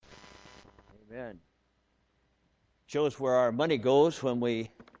Amen. Shows where our money goes when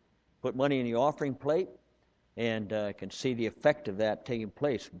we put money in the offering plate, and can see the effect of that taking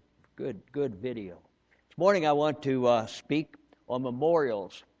place. Good video. This morning I want to speak on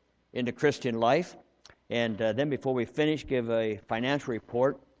memorials in the Christian life, and then before we finish, give a financial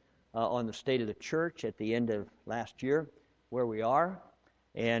report on the state of the church at the end of last year, where we are.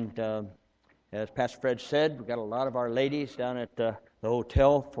 And as Pastor Fred said, we've got a lot of our ladies down at the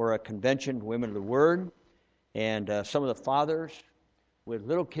hotel for a convention, Women of the Word. And some of the fathers with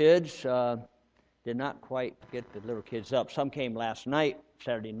little kids did not quite get the little kids up. Some came last night,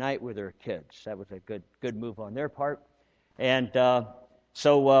 Saturday night, with their kids. That was a good move on their part. And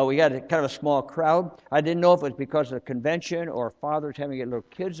so we got kind of a small crowd. I didn't know if it was because of the convention or fathers having to get little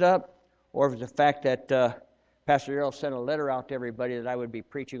kids up, or if it was the fact that Pastor Darrell sent a letter out to everybody that I would be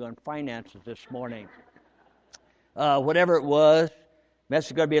preaching on finances this morning. Whatever it was, the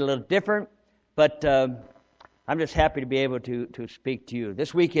message is going to be a little different, but I'm just happy to be able to speak to you.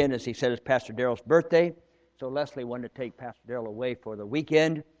 This weekend, as he said, is Pastor Darrell's birthday, so Leslie wanted to take Pastor Darrell away for the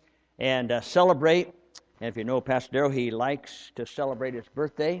weekend and celebrate. And if you know Pastor Darrell, he likes to celebrate his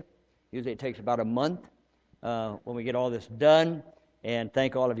birthday. Usually it takes about a month when we get all this done. And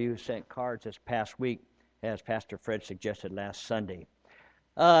thank all of you who sent cards this past week, as Pastor Fred suggested last Sunday.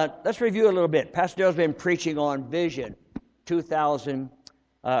 Let's review a little bit. Pastor Darrell's been preaching on Vision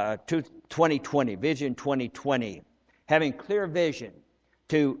 2020, Vision 2020, having clear vision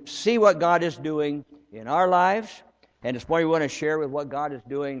to see what God is doing in our lives. And this morning we want to share with what God is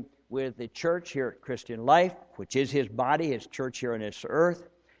doing with the church here at Christian Life, which is His body, His church here on this earth.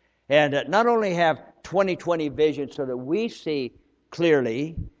 And not only have 2020 vision so that we see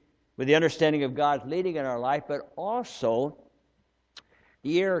clearly with the understanding of God's leading in our life, but also the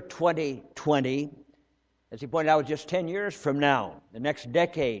year 2020, as he pointed out, just 10 years from now, the next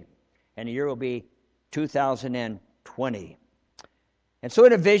decade, and the year will be 2020. And so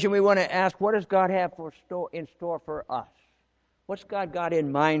in a vision, we want to ask, what does God have in store for us? What's God got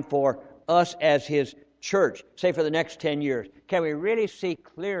in mind for us as His church, say for the next 10 years? Can we really see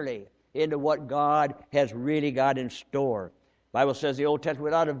clearly into what God has really got in store? The Bible says the Old Testament,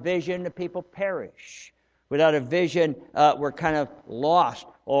 without a vision, the people perish. Without a vision, we're kind of lost,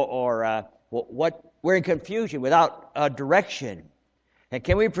 or we're in confusion, without a direction. And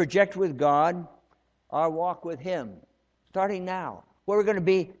can we project with God our walk with Him, starting now, where we're going to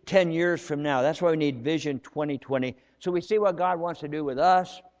be 10 years from now? That's why we need Vision 2020, so we see what God wants to do with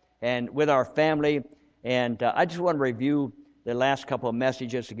us and with our family. And I just want to review the last couple of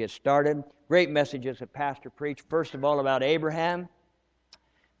messages to get started. Great messages that Pastor preached. First of all, about Abraham.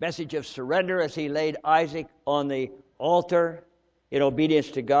 Message of surrender as he laid Isaac on the altar in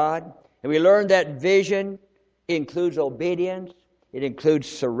obedience to God. And we learned that vision includes obedience. It includes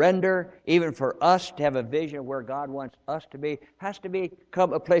surrender. Even for us to have a vision of where God wants us to be, has to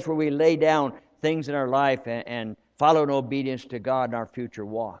become a place where we lay down things in our life and follow in obedience to God in our future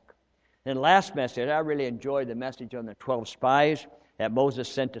walk. And the last message, I really enjoyed the message on the 12 spies that Moses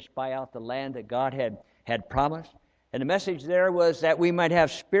sent to spy out the land that God had promised. And the message there was that we might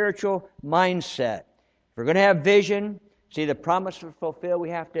have spiritual mindset. If we're going to have vision, see the promise to fulfill, we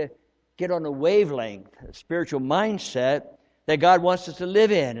have to get on the wavelength, the spiritual mindset that God wants us to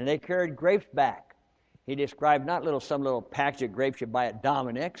live in. And they carried grapes back. He described not some little package of grapes you buy at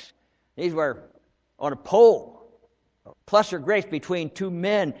Dominic's. These were on a pole, a cluster of grapes between two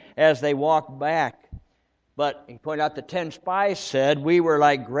men as they walked back. But he pointed out the 10 spies said, we were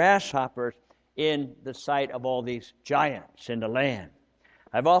like grasshoppers in the sight of all these giants in the land.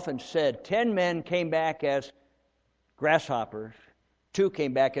 I've often said 10 men came back as grasshoppers, 2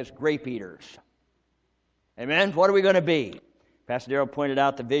 came back as grape eaters. Amen? What are we going to be? Pastor Darrell pointed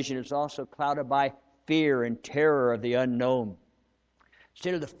out the vision is also clouded by fear and terror of the unknown.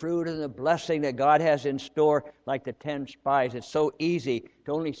 Instead of the fruit and the blessing that God has in store, like the 10 spies, it's so easy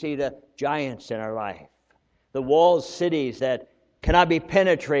to only see the giants in our life. The walled cities that cannot be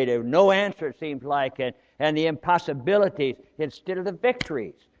penetrated, no answer it seems like, and the impossibilities instead of the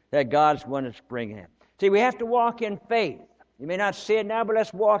victories that God's want us to bring in. See, we have to walk in faith. You may not see it now, but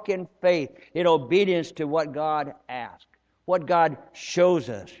let's walk in faith, in obedience to what God asks, what God shows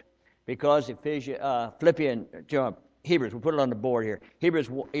us. Because Hebrews, we'll put it on the board here. Hebrews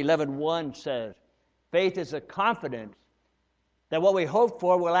 11:1 says, faith is a confidence that what we hope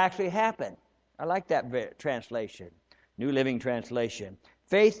for will actually happen. I like that translation. New Living Translation.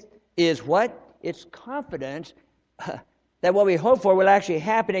 Faith is what? It's confidence that what we hope for will actually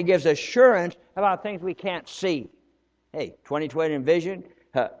happen. It gives assurance about things we can't see. Hey, 2020 vision,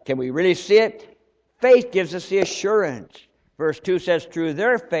 can we really see it? Faith gives us the assurance. Verse 2 says, through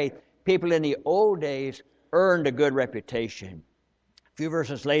their faith, people in the old days earned a good reputation. A few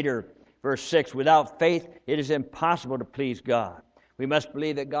verses later, verse 6, without faith it is impossible to please God. We must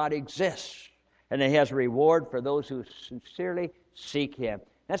believe that God exists and that He has a reward for those who sincerely seek Him.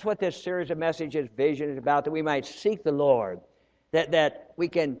 That's what this series of messages, Vision, is about, that we might seek the Lord, that we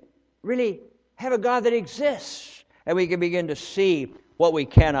can really have a God that exists, and we can begin to see what we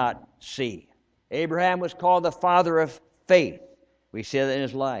cannot see. Abraham was called the father of faith. We see that in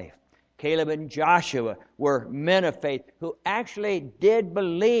his life. Caleb and Joshua were men of faith who actually did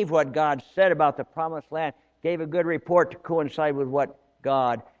believe what God said about the promised land, gave a good report to coincide with what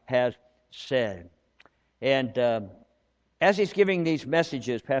God has said. And as he's giving these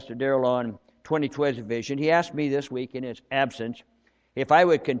messages, Pastor Darrell, on 2012's vision, he asked me this week in his absence if I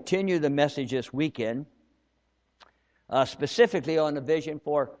would continue the message this weekend, specifically on the vision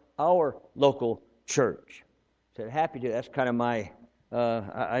for our local church. I said, happy to. That's kind of my,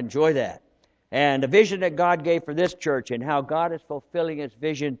 I enjoy that. And the vision that God gave for this church and how God is fulfilling His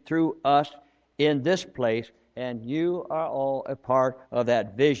vision through us in this place, and you are all a part of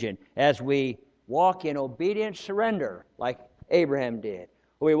that vision as we walk in obedient surrender like Abraham did.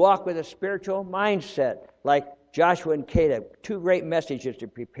 We walk with a spiritual mindset like Joshua and Caleb, two great messages to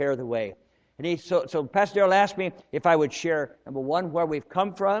prepare the way. And so Pastor Darrell asked me if I would share, number one, where we've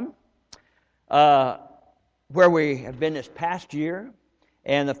come from, where we have been this past year,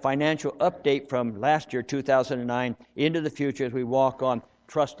 and the financial update from last year, 2009, into the future as we walk on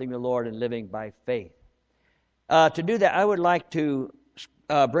trusting the Lord and living by faith. To do that, I would like to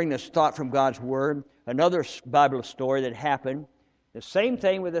bring this thought from God's Word, another Bible story that happened. The same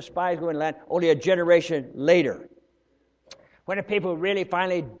thing with the spies going to land, only a generation later. When the people really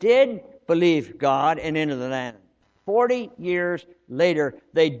finally did believe God and enter the land. 40 years later,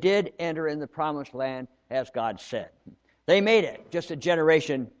 they did enter in the promised land as God said. They made it, just a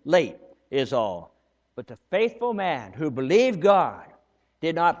generation late is all. But the faithful man who believed God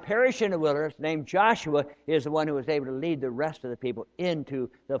did not perish in the wilderness, named Joshua, is the one who was able to lead the rest of the people into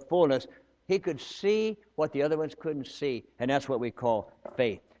the fullness. He could see what the other ones couldn't see, and that's what we call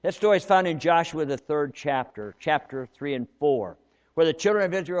faith. That story is found in Joshua, the 3rd chapter, chapter 3 and 4, where the children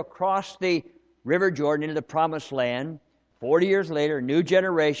of Israel crossed the River Jordan into the promised land. 40 years later, new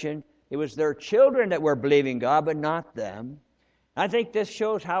generation. It was their children that were believing God, but not them. I think this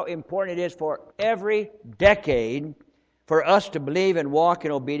shows how important it is for every decade for us to believe and walk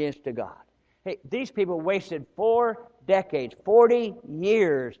in obedience to God. Hey, these people wasted 4 decades, 40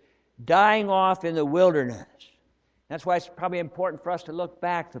 years, dying off in the wilderness. That's why it's probably important for us to look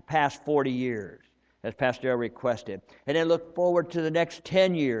back the past 40 years, as Pastor Darrell requested, and then look forward to the next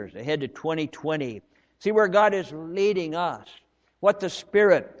 10 years, ahead to 2020. See where God is leading us, what the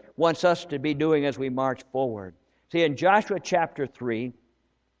Spirit wants us to be doing as we march forward. See, in Joshua chapter 3,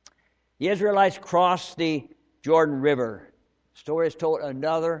 the Israelites crossed the Jordan River. The story is told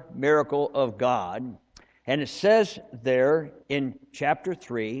another miracle of God. And it says there in chapter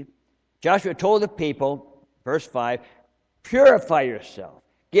 3, Joshua told the people, verse 5, purify yourself.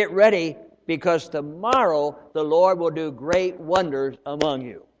 Get ready, because tomorrow the Lord will do great wonders among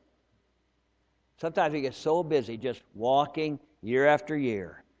you. Sometimes we get so busy just walking year after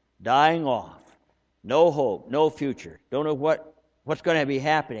year, dying off, no hope, no future, don't know what's going to be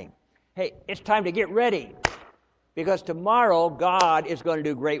happening. Hey, it's time to get ready, because tomorrow God is going to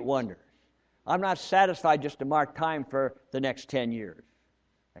do great wonders. I'm not satisfied just to mark time for the next 10 years.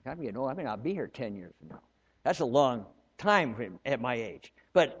 Like, I'm getting old. I may not be here 10 years from now. That's a long time at my age.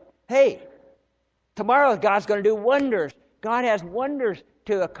 But, hey, tomorrow God's going to do wonders. God has wonders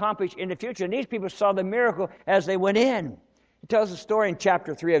to accomplish in the future. And these people saw the miracle as they went in. He tells a story in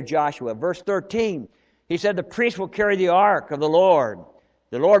chapter 3 of Joshua, verse 13. He said, the priests will carry the ark of the Lord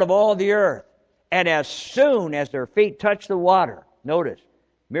of all the earth. And as soon as their feet touch the water, notice,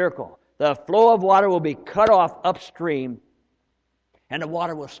 miracle, the flow of water will be cut off upstream, and the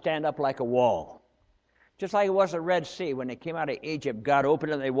water will stand up like a wall. Just like it was the Red Sea. When they came out of Egypt, God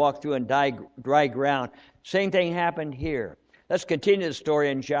opened it and they walked through on dry ground. Same thing happened here. Let's continue the story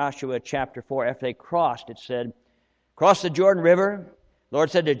in Joshua chapter 4. After they crossed, it said, cross the Jordan River. The Lord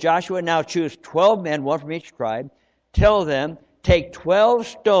said to Joshua, now choose 12 men, one from each tribe. Tell them, take 12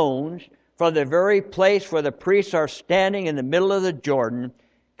 stones from the very place where the priests are standing in the middle of the Jordan.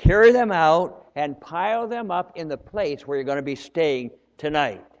 Carry them out and pile them up in the place where you're going to be staying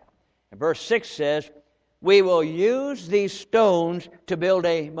tonight. And verse 6 says, we will use these stones to build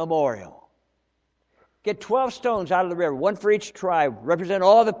a memorial. Get 12 stones out of the river, one for each tribe, represent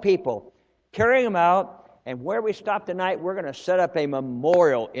all the people. Carry them out, and where we stop tonight, we're going to set up a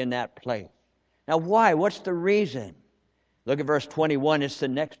memorial in that place. Now why? What's the reason? Look at verse 21. It's the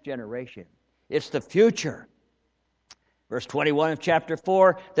next generation. It's the future. Verse 21 of chapter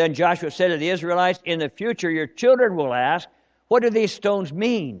 4, then Joshua said to the Israelites, in the future your children will ask, what do these stones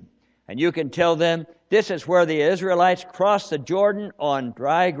mean? And you can tell them, this is where the Israelites crossed the Jordan on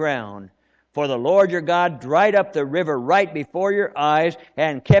dry ground. For the Lord your God dried up the river right before your eyes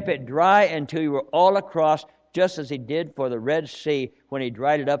and kept it dry until you were all across, just as he did for the Red Sea when he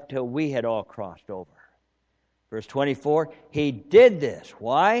dried it up till we had all crossed over. Verse 24, he did this.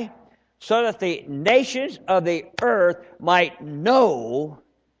 Why? So that the nations of the earth might know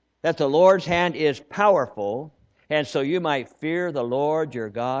that the Lord's hand is powerful, and so you might fear the Lord your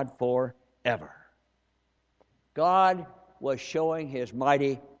God forever. God was showing his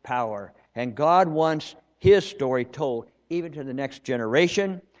mighty power, and God wants his story told even to the next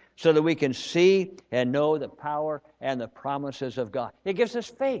generation so that we can see and know the power and the promises of God. It gives us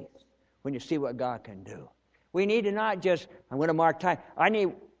faith when you see what God can do. We need to not just, I'm going to mark time.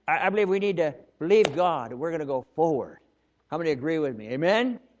 I believe we need to believe God that we're going to go forward. How many agree with me?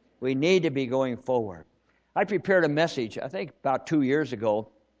 Amen? We need to be going forward. I prepared a message, I think about 2 years ago,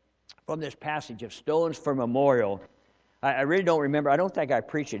 from this passage of Stones for Memorial. I really don't remember. I don't think I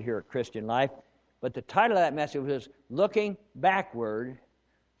preached it here at Christian Life. But the title of that message was Looking Backward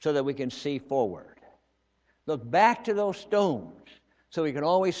so that we can see forward. Look back to those stones so we can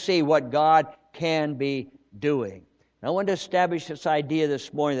always see what God can be doing. I want to establish this idea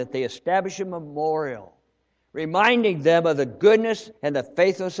this morning that they establish a memorial, reminding them of the goodness and the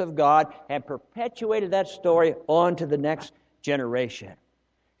faithfulness of God, and perpetuated that story on to the next generation.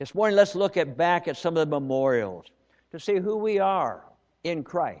 This morning, let's look back at some of the memorials to see who we are in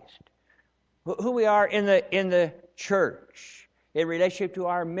Christ, who we are in the church, in relationship to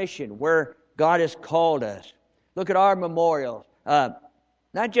our mission, where God has called us. Look at our memorials,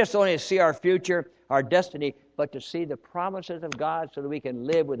 not just only to see our future, our destiny, but to see the promises of God so that we can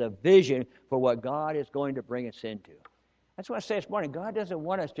live with a vision for what God is going to bring us into. That's what I say this morning. God doesn't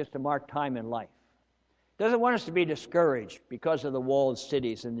want us just to mark time in life. He doesn't want us to be discouraged because of the walled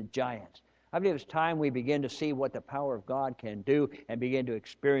cities and the giants. I believe it's time we begin to see what the power of God can do and begin to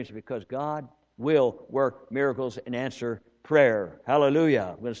experience it, because God will work miracles and answer prayer.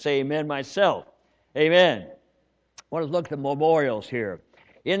 Hallelujah. I'm going to say amen myself. Amen. I want to look at the memorials here.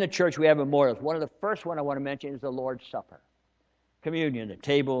 In the church, we have memorials. One of the first one I want to mention is the Lord's Supper. Communion, the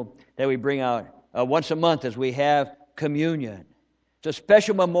table that we bring out once a month as we have communion. It's a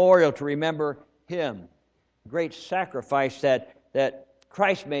special memorial to remember Him. Great sacrifice that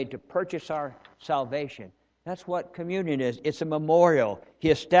Christ made to purchase our salvation. That's what communion is. It's a memorial.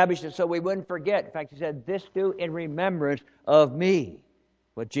 He established it so we wouldn't forget. In fact, He said, this do in remembrance of me.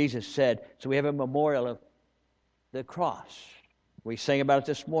 What Jesus said. So we have a memorial of the cross. We sang about it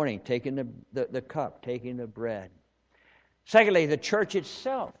this morning, taking the cup, taking the bread. Secondly, the church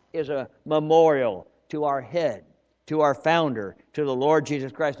itself is a memorial to our head, to our founder, to the Lord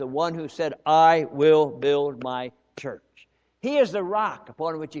Jesus Christ, the one who said, I will build my church. He is the rock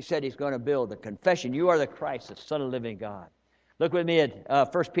upon which He said He's going to build. The confession, you are the Christ, the Son of the living God. Look with me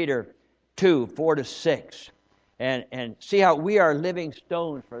at 1 Peter 2, 4-6, and see how we are living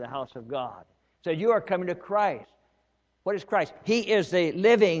stones for the house of God. It said, you are coming to Christ. What is Christ? He is the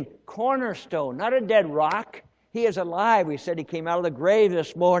living cornerstone, not a dead rock. He is alive. We said He came out of the grave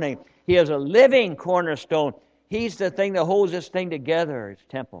this morning. He is a living cornerstone. He's the thing that holds this thing together, His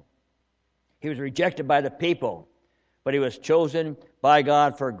temple. He was rejected by the people, but He was chosen by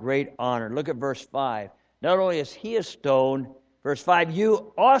God for great honor. Look at verse 5. Not only is He a stone, verse 5,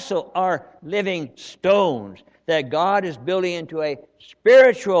 you also are living stones that God is building into a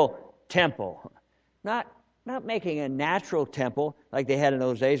spiritual temple. Not making a natural temple like they had in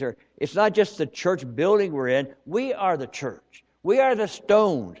those days. Or it's not just the church building we're in. We are the church. We are the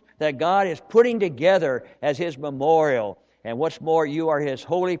stones that God is putting together as His memorial. And what's more, you are His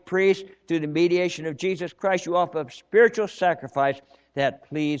holy priest. Through the mediation of Jesus Christ, you offer a spiritual sacrifice that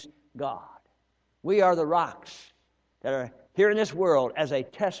please God. We are the rocks that are here in this world as a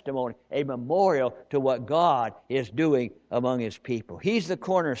testimony, a memorial to what God is doing among His people. He's the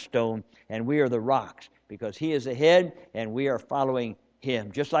cornerstone, and we are the rocks, because He is the head, and we are following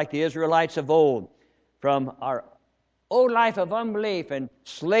Him. Just like the Israelites of old, from our old life of unbelief and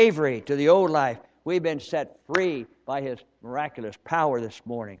slavery to the old life, we've been set free by His miraculous power this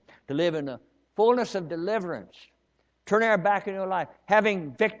morning to live in the fullness of deliverance, turning our back into life,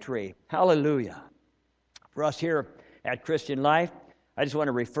 having victory. Hallelujah. For us here at Christian Life, I just want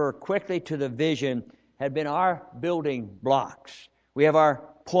to refer quickly to the vision had been our building blocks. We have our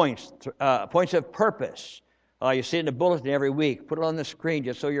points of purpose. You see it in the bulletin every week. Put it on the screen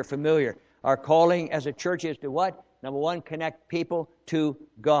just so you're familiar. Our calling as a church is to what? Number one, connect people to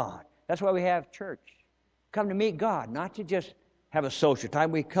God. That's why we have church. Come to meet God, not to just have a social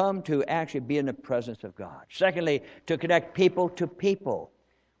time. We come to actually be in the presence of God. Secondly, to connect people to people.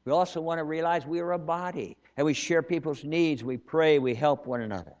 We also want to realize we are a body, and we share people's needs. We pray, we help one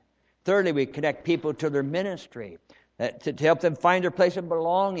another. Thirdly, we connect people to their ministry, to help them find their place of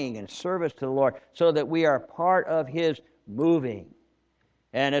belonging and service to the Lord, so that we are part of His moving.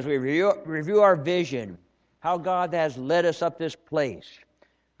 And as we review our vision, how God has led us up this place,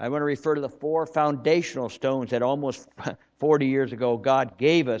 I want to refer to the 4 foundational stones that almost 40 years ago God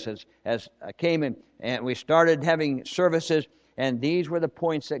gave us as I came in and we started having services, and these were the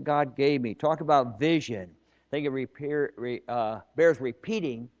points that God gave me. Talk about vision. I think it bears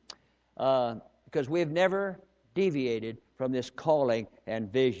repeating because we have never deviated from this calling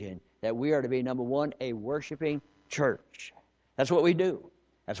and vision that we are to be, number one, a worshiping church. That's what we do.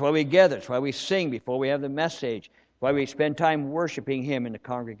 That's why we gather. That's why we sing before we have the message. Why we spend time worshiping Him in the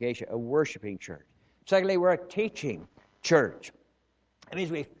congregation, a worshiping church. Secondly, we're a teaching church. That means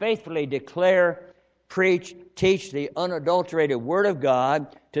we faithfully declare, preach, teach the unadulterated Word of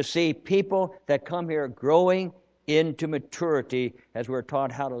God to see people that come here growing into maturity as we're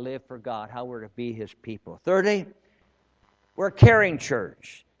taught how to live for God, how we're to be His people. Thirdly, we're a caring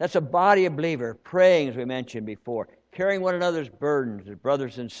church. That's a body of believers praying, as we mentioned before, carrying one another's burdens as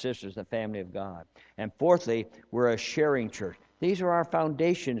brothers and sisters, the family of God. And fourthly, we're a sharing church. These are our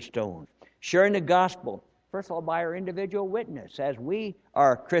foundation stones. Sharing the gospel, first of all, by our individual witness, as we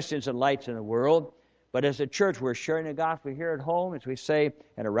are Christians and lights in the world. But as a church, we're sharing the gospel here at home, as we say,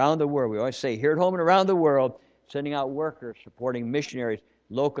 and around the world. We always say here at home and around the world, sending out workers, supporting missionaries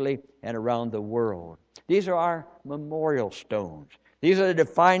locally and around the world. These are our memorial stones. These are the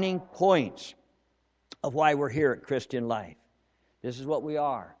defining points of why we're here at Christian Life. This is what we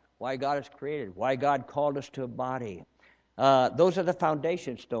are, why God has created, why God called us to a body. Those are the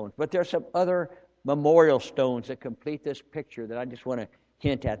foundation stones. But there are some other memorial stones that complete this picture that I just want to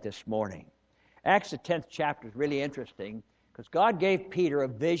hint at this morning. Acts, the 10th chapter, is really interesting because God gave Peter a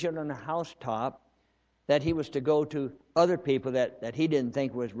vision on the housetop that he was to go to other people that he didn't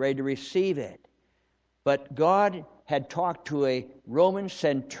think was ready to receive it. But God had talked to a Roman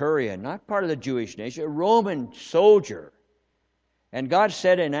centurion, not part of the Jewish nation, a Roman soldier. And God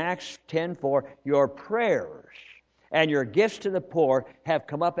said in Acts 10:4, your prayers and your gifts to the poor have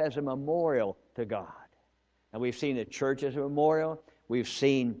come up as a memorial to God. And we've seen the church as a memorial. We've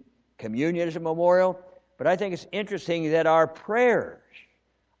seen communion as a memorial. But I think it's interesting that our prayers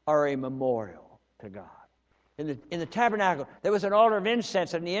are a memorial to God. In the tabernacle, there was an altar of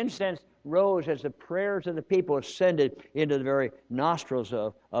incense, and the incense rose as the prayers of the people ascended into the very nostrils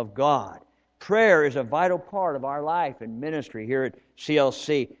of God. Prayer is a vital part of our life and ministry here at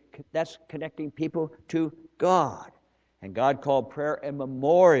CLC. That's connecting people to God. And God called prayer a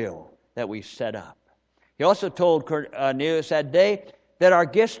memorial that we set up. He also told Cornelius that day that our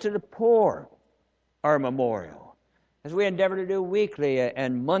gifts to the poor are a memorial. As we endeavor to do weekly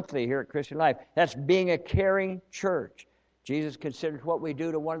and monthly here at Christian Life, that's being a caring church. Jesus considers what we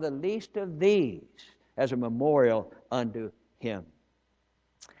do to one of the least of these as a memorial unto Him.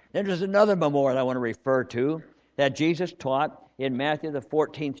 Then there's another memorial I want to refer to that Jesus taught in Matthew the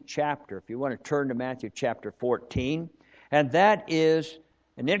 14th chapter. If you want to turn to Matthew chapter 14. And that is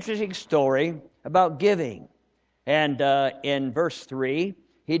an interesting story about giving. And in verse 3,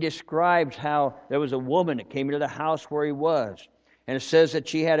 he describes how there was a woman that came into the house where he was. And it says that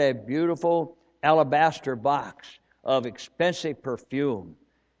she had a beautiful alabaster box of expensive perfume.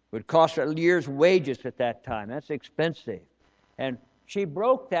 It would cost her a year's wages at that time. That's expensive. And she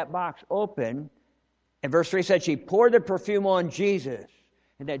broke that box open. And verse 3 said she poured the perfume on Jesus,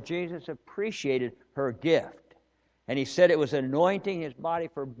 and that Jesus appreciated her gift. And he said it was anointing his body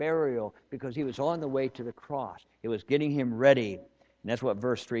for burial because he was on the way to the cross. It was getting him ready. And that's what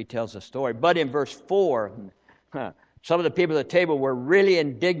verse 3 tells the story. But in verse 4, some of the people at the table were really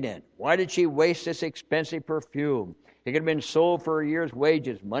indignant. Why did she waste this expensive perfume? It could have been sold for a year's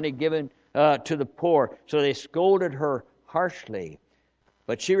wages, money given to the poor. So they scolded her harshly.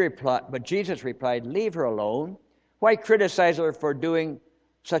 But Jesus replied, leave her alone. Why criticize her for doing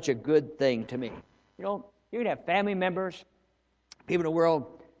such a good thing to me? You know, you can have family members, people in the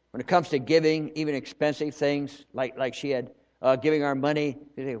world, when it comes to giving, even expensive things, like she had giving our money,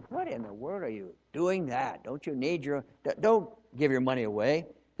 you say, what in the world are you doing that? Don't you need don't give your money away.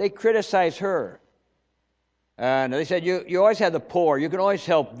 They criticize her. And they said, you always have the poor. You can always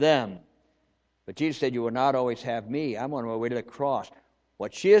help them. But Jesus said, you will not always have me. I'm on my way to the cross.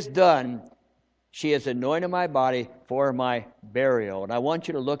 What she has done, she has anointed my body for my burial. And I want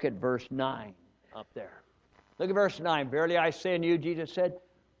you to look at verse 9 up there. Look at verse 9. Verily I say unto you, Jesus said,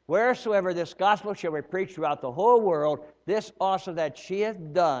 wheresoever this gospel shall be preached throughout the whole world, this also that she hath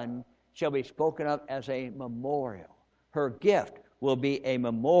done shall be spoken of as a memorial. Her gift will be a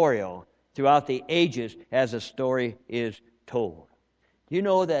memorial throughout the ages as the story is told. Do you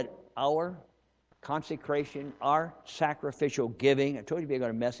know that our consecration, our sacrificial giving, I told you we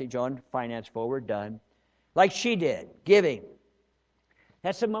got a message on Finance Forward done, like she did, giving.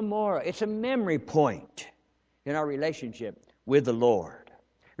 That's a memorial. It's a memory point in our relationship with the Lord.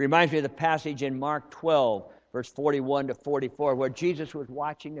 It reminds me of the passage in Mark 12, verse 41 to 44, where Jesus was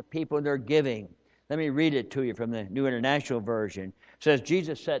watching the people in their giving. Let me read it to you from the New International Version. It says,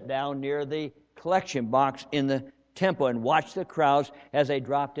 Jesus sat down near the collection box in the temple and watched the crowds as they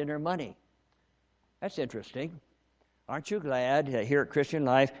dropped in their money. That's interesting. Aren't you glad that here at Christian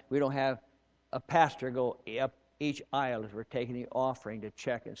Life we don't have a pastor go up each aisle as we're taking the offering to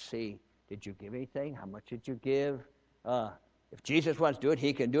check and see, did you give anything? How much did you give? If Jesus wants to do it,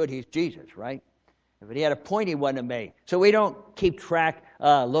 he can do it. He's Jesus, right? But he had a point he wanted to make. So we don't keep track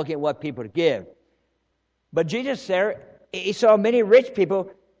looking at what people give. But Jesus there, he saw many rich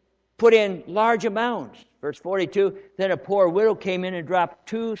people put in large amounts. Verse 42, then a poor widow came in and dropped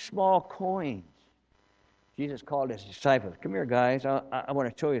 2 small coins. Jesus called his disciples, come here guys, I want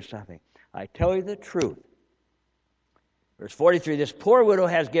to show you something. I tell you the truth. Verse 43, this poor widow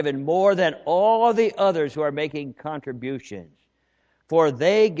has given more than all the others who are making contributions. For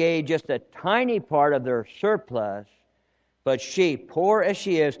they gave just a tiny part of their surplus, but she, poor as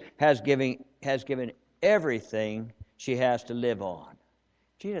she is, has given everything she has to live on.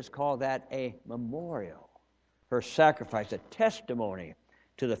 Jesus called that a memorial. Her sacrifice, a testimony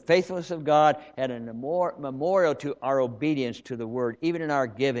to the faithfulness of God and a memorial to our obedience to the Word, even in our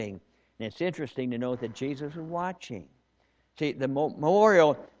giving. And it's interesting to note that Jesus was watching. See, the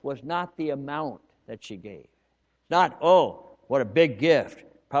memorial was not the amount that she gave. Not, oh, what a big gift.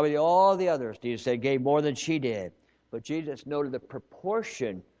 Probably all the others, Jesus said, gave more than she did. But Jesus noted the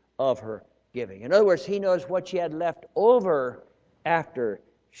proportion of her giving. In other words, he knows what she had left over after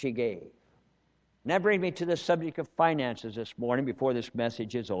she gave. And that brings me to the subject of finances this morning before this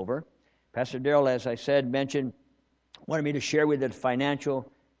message is over. Pastor Darrell, as I said, wanted me to share with you the financial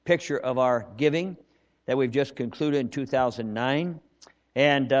picture of our giving that we've just concluded in 2009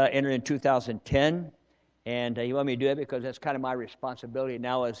 and entered in 2010. And he wanted me to do it because that's kind of my responsibility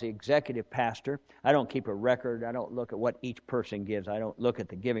now as the executive pastor. I don't keep a record. I don't look at what each person gives. I don't look at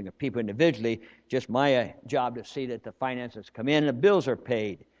the giving of people individually. Just my job to see that the finances come in and the bills are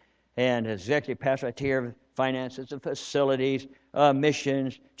paid. And as executive pastor, I take care of finances and facilities,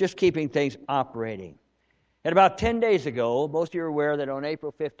 missions, just keeping things operating. And about 10 days ago, most of you are aware that on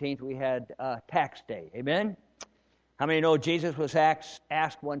April 15th we had tax day. Amen? How many know Jesus was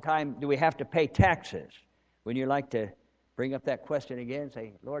asked one time, do we have to pay taxes? Wouldn't you like to bring up that question again and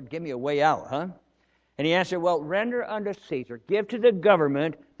say, Lord, give me a way out, huh? And he answered, well, render unto Caesar, give to the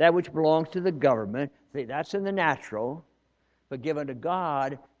government that which belongs to the government. See, that's in the natural. But give unto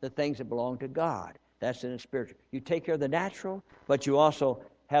God the things that belong to God. That's in the spiritual. You take care of the natural, but you also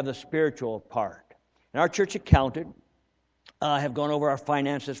have the spiritual part. And our church accountant have gone over our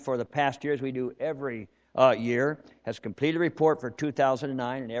finances for the past year, as we do every year, has completed a report for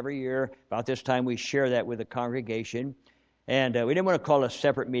 2009, and every year about this time we share that with the congregation. And we didn't want to call a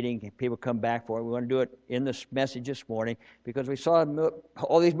separate meeting, people come back for it. We want to do it in this message this morning because we saw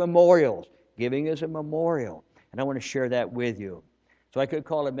all these memorials. Giving is a memorial, and I want to share that with you. So I could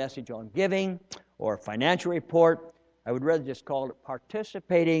call a message on giving or a financial report. I would rather just call it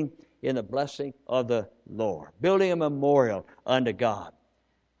participating in the blessing of the Lord, building a memorial unto God.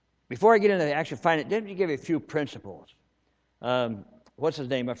 Before I get into the actual finance, let me give you a few principles. What's his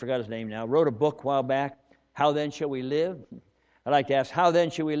name? I forgot his name now. Wrote a book a while back, How Then Shall We Live? I'd like to ask, how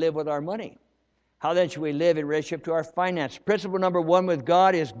then should we live with our money? How then should we live in relationship to our finance? Principle number 1 with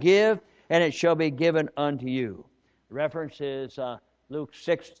God is give, and it shall be given unto you. The reference is Luke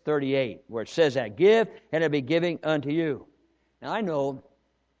 6:38, where it says that, give, and it'll be giving unto you. Now, I know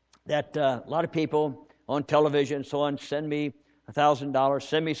that a lot of people on television and so on send me $1,000,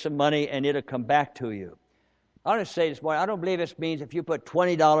 send me some money, and it'll come back to you. I want to say this morning, I don't believe this means if you put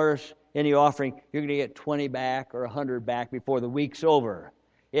 $20 in the offering, you're going to get 20 back or 100 back before the week's over.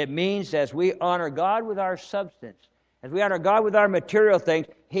 It means as we honor God with our substance, as we honor God with our material things,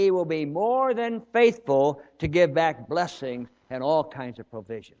 He will be more than faithful to give back blessings and all kinds of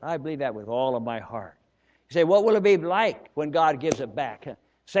provision. I believe that with all of my heart. You say, what will it be like when God gives it back?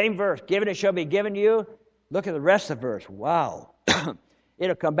 Same verse, given it shall be given to you. Look at the rest of the verse. Wow.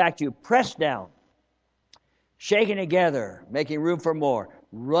 It'll come back to you, pressed down, shaken together, making room for more,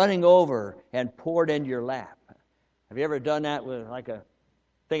 running over and poured into your lap. Have you ever done that with like a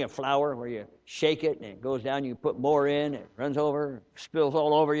thing of flour where you shake it and it goes down, you put more in, it runs over, spills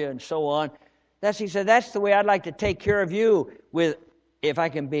all over you, and so on? He said, that's the way I'd like to take care of you if I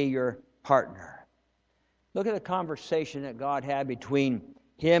can be your partner. Look at the conversation that God had between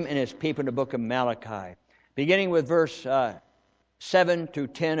him and his people in the book of Malachi. Beginning with verse 7 through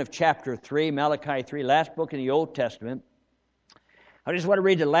 10 of chapter 3, Malachi 3, last book in the Old Testament. I just want to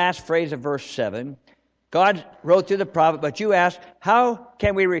read the last phrase of verse 7. God wrote through the prophet, but you ask, how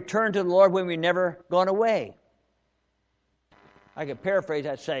can we return to the Lord when we've never gone away? I could paraphrase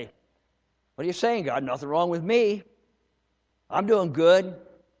that and say, what are you saying, God? Nothing wrong with me. I'm doing good.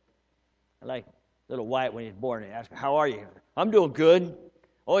 I like little Wyatt when he was born. He asked, how are you? I'm doing good.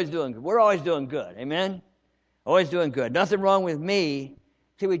 Always doing good. We're always doing good. Amen? Always doing good. Nothing wrong with me.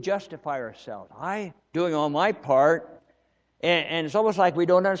 See, we justify ourselves. I'm doing all my part. And it's almost like we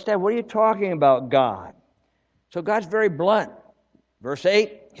don't understand. What are you talking about, God? So God's very blunt. Verse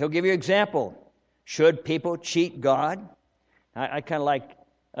 8, he'll give you an example. Should people cheat God? I kind of like,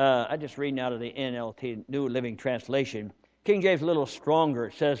 I just reading out of the NLT, New Living Translation. King James is a little stronger.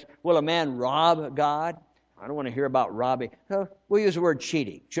 It says, will a man rob God? I don't want to hear about robbing. So we'll use the word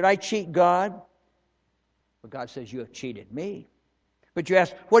cheating. Should I cheat God? Well, God says, you have cheated me. But you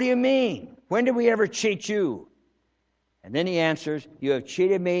ask, what do you mean? When did we ever cheat you? And then he answers, you have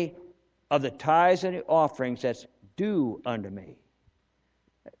cheated me of the tithes and the offerings that's due unto me.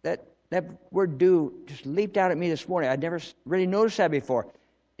 That word due just leaped out at me this morning. I'd never really noticed that before.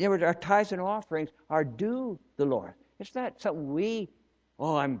 In other words, our tithes and offerings are due the Lord. It's not something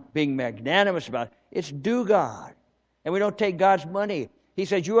I'm being magnanimous about. It's due God. And we don't take God's money. He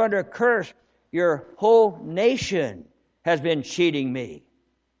says, you're under a curse. Your whole nation has been cheating me.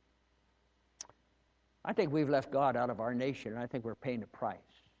 I think we've left God out of our nation, and I think we're paying the price.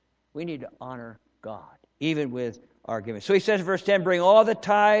 We need to honor God, even with our giving. So he says in verse 10, bring all the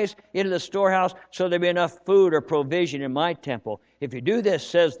tithes into the storehouse so there be enough food or provision in my temple. If you do this,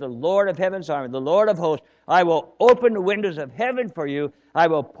 says the Lord of heaven's army, the Lord of hosts, I will open the windows of heaven for you. I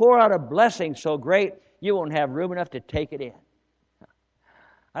will pour out a blessing so great you won't have room enough to take it in.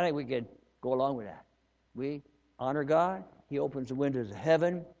 I think we could go along with that. We honor God. He opens the windows of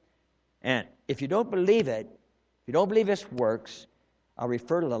heaven. And if you don't believe it, if you don't believe this works, I'll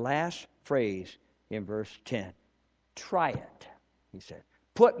refer to the last phrase in verse 10. Try it, he said.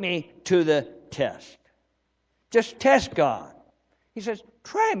 Put me to the test. Just test God. He says,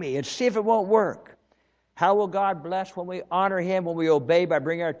 try me and see if it won't work. How will God bless when we honor him, when we obey by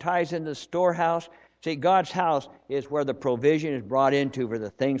bringing our tithes into the storehouse? See, God's house is where the provision is brought into for the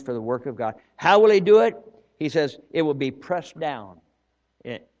things for the work of God. How will he do it? He says, it will be pressed down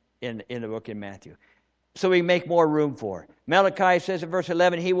in the book in Matthew. So we make more room for it. Malachi says in verse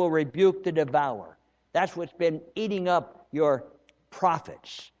 11, he will rebuke the devourer. That's what's been eating up your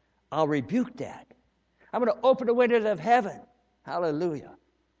prophets. I'll rebuke that. I'm going to open the windows of heaven. Hallelujah.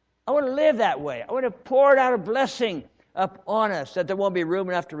 I want to live that way. I want to pour out a blessing upon us that there won't be room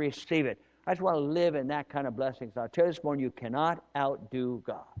enough to receive it. I just want to live in that kind of blessing. So I'll tell you this morning, you cannot outdo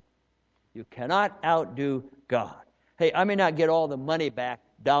God. You cannot outdo God. Hey, I may not get all the money back,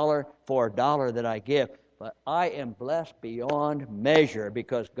 dollar for dollar that I give, but I am blessed beyond measure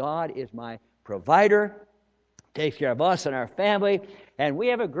because God is my provider, takes care of us and our family, and we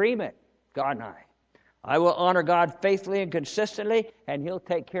have agreement, God and I. I will honor God faithfully and consistently, and he'll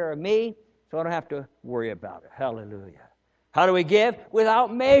take care of me, so I don't have to worry about it. Hallelujah. How do we give?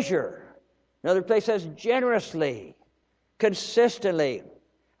 Without measure. Another place says generously, consistently.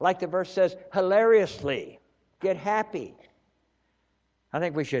 Like the verse says, hilariously. Get happy. I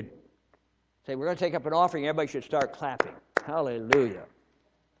think we should say, we're going to take up an offering. Everybody should start clapping. Hallelujah.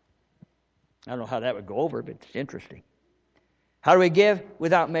 I don't know how that would go over, but it's interesting. How do we give?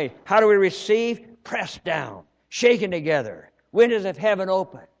 Without measure. How do we receive? Pressed down, shaken together, windows of heaven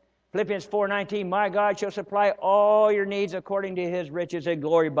open. Philippians 4:19, my God shall supply all your needs according to his riches and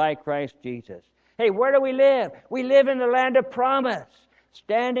glory by Christ Jesus. Hey, where do we live? We live in the land of promise,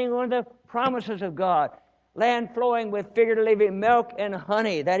 standing on the promises of God. Land flowing with figuratively milk and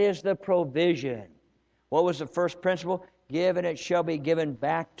honey. That is the provision. What was the first principle? Give and it shall be given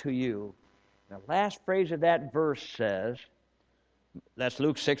back to you. The last phrase of that verse says, that's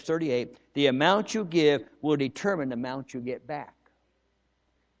Luke 6:38, the amount you give will determine the amount you get back.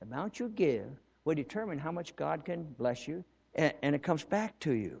 The amount you give will determine how much God can bless you, and it comes back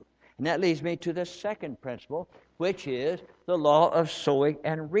to you. And that leads me to the second principle, which is the law of sowing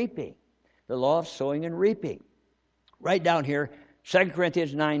and reaping. The law of sowing and reaping. Right down here, 2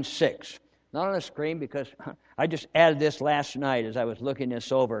 Corinthians 9:6. Not on the screen because I just added this last night as I was looking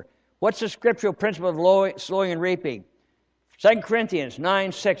this over. What's the scriptural principle of sowing and reaping? 2 Corinthians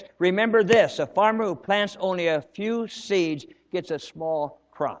 9:6. Remember this, a farmer who plants only a few seeds gets a small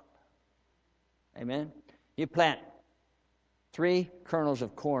crop. Amen? You plant 3 kernels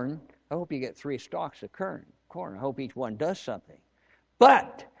of corn. I hope you get 3 stalks of corn. I hope each one does something.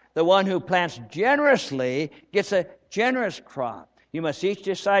 But the one who plants generously gets a generous crop. You must each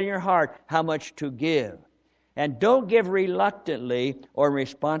decide in your heart how much to give. And don't give reluctantly or in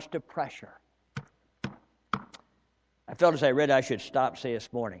response to pressure. I felt as I read I should stop say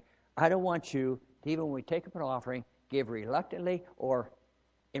this morning. I don't want you to, even when we take up an offering, give reluctantly or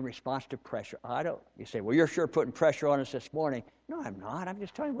in response to pressure. You say, well, you're sure putting pressure on us this morning. No, I'm not. I'm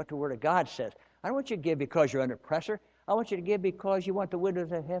just telling you what the Word of God says. I don't want you to give because you're under pressure. I want you to give because you want the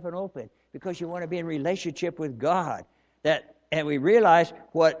windows of heaven open, because you want to be in relationship with God. And we realize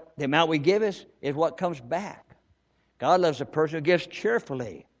what the amount we give is what comes back. God loves a person who gives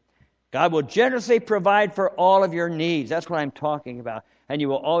cheerfully. God will generously provide for all of your needs. That's what I'm talking about. And you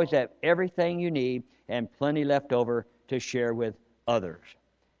will always have everything you need and plenty left over to share with others.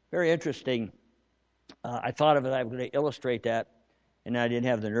 Very interesting. I thought of it. I was going to illustrate that, and I didn't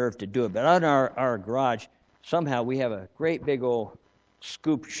have the nerve to do it. But out in our garage, somehow we have a great big old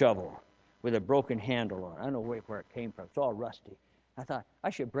scoop shovel with a broken handle on it. I don't know where it came from. It's all rusty. I thought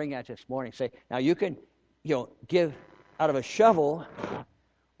I should bring that this morning and say, now you can, give out of a shovel,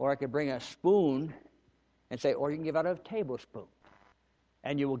 or I could bring a spoon and say, or you can give out of a tablespoon.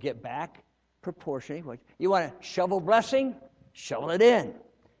 And you will get back proportionally. You want a shovel blessing? Shovel it in.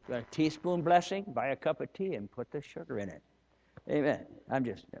 You want a teaspoon blessing? Buy a cup of tea and put the sugar in it. Amen.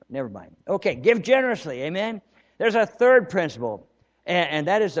 Never mind. Okay, give generously. Amen. There's a third principle, and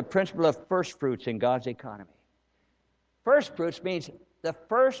that is the principle of first fruits in God's economy. First fruits means the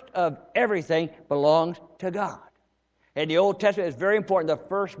first of everything belongs to God. In the Old Testament, it's very important. The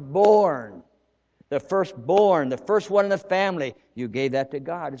firstborn, the first one in the family, you gave that to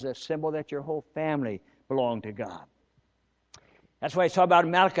God as a symbol that your whole family belonged to God. That's why I talk about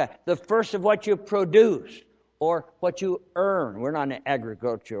in Malachi, the first of what you produce or what you earn. We're not in an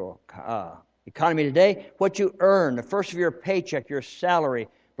agricultural economy today. What you earn, the first of your paycheck, your salary,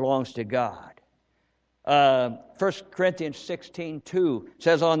 belongs to God. 1 Corinthians 16:2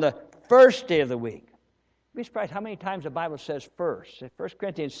 says on the first day of the week. You'd be surprised how many times the Bible says first. 1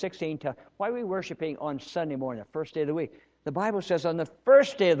 Corinthians 16 tells why are we worshiping on Sunday morning, the first day of the week? The Bible says on the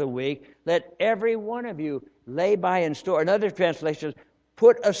first day of the week, let every one of you lay by and store. In other translations,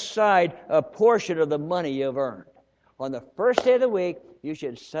 put aside a portion of the money you've earned. On the first day of the week, you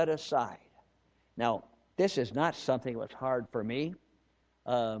should set aside. Now, this is not something that's hard for me.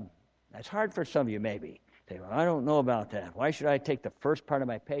 It's hard for some of you maybe. Say, well, I don't know about that. Why should I take the first part of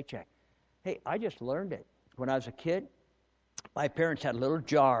my paycheck? Hey, I just learned it. When I was a kid, my parents had a little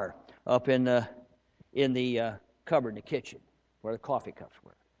jar up in the cupboard in the kitchen where the coffee cups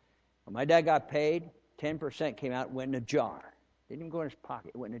were. When my dad got paid, 10% came out and went in a jar. Didn't even go in his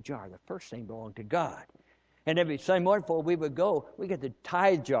pocket. It went in a jar. The first thing belonged to God. And every Sunday morning before we would go, we get the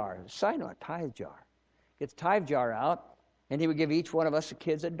tithe jar. The sign on a tithe jar. Get the tithe jar out, and he would give each one of us, the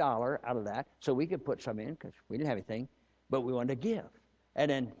kids, $1 out of that, so we could put some in because we didn't have anything, but we wanted to give.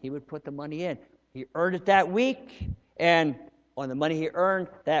 And then he would put the money in. He earned it that week, and on the money he earned,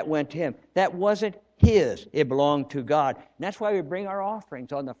 that went to him. That wasn't his. It belonged to God. And that's why we bring our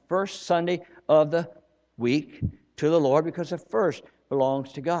offerings on the first Sunday of the week to the Lord, because the first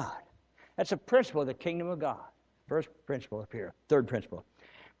belongs to God. That's a principle of the kingdom of God. First principle up here. Third principle.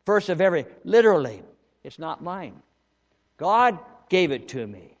 First of every, literally, it's not mine. God gave it to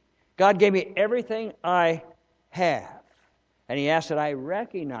me. God gave me everything I have. And he asks that I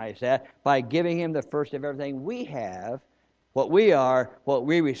recognize that by giving him the first of everything we have, what we are, what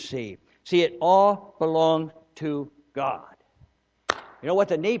we receive. See, it all belongs to God. You know what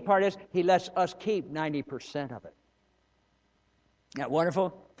the neat part is? He lets us keep 90% of it. Isn't that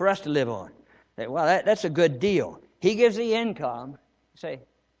wonderful? For us to live on. Well, that's a good deal. He gives the income. You say,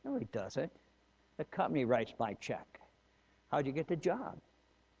 no, he doesn't. The company writes my check. How'd you get the job?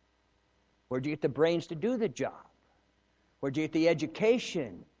 Where'd you get the brains to do the job? Where'd you get the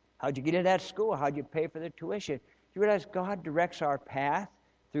education? How'd you get into that school? How'd you pay for the tuition? You realize God directs our path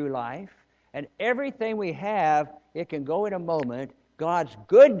through life, and everything we have, it can go in a moment. God's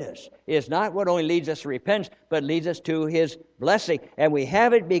goodness is not what only leads us to repentance, but leads us to his blessing. And we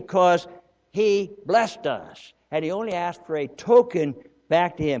have it because he blessed us. And he only asked for a token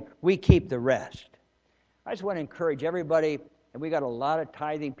back to him. We keep the rest. I just want to encourage everybody, and we got a lot of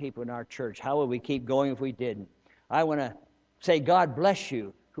tithing people in our church. How would we keep going if we didn't? I want to say, God bless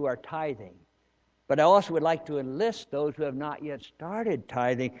you who are tithing. But I also would like to enlist those who have not yet started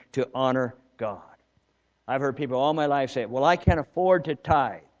tithing to honor God. I've heard people all my life say, well, I can't afford to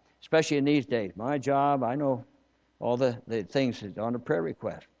tithe, especially in these days. My job, I know all the things on the prayer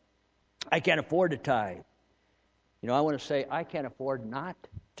request. I can't afford to tithe. You know, I want to say, I can't afford not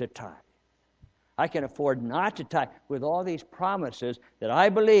to tithe. I can afford not to tithe with all these promises that I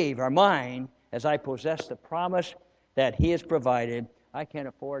believe are mine as I possess the promise that He has provided. I can't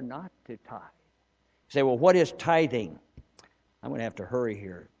afford not to tithe. You say, well, what is tithing? I'm going to have to hurry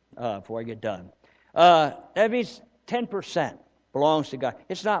here before I get done. That means 10% belongs to God.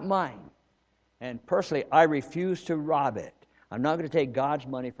 It's not mine. And personally, I refuse to rob it. I'm not going to take God's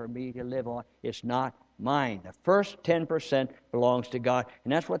money for me to live on. It's not mine. The first 10% belongs to God.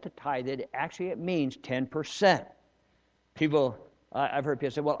 And that's what the tithe is. Actually, it means 10%. People, I've heard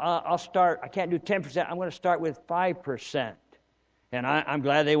people say, well, I'll start, I can't do 10%. I'm going to start with 5%. And I'm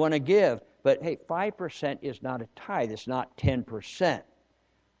glad they want to give. But hey, 5% is not a tithe. It's not 10%.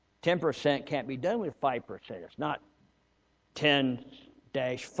 10% can't be done with 5%. It's not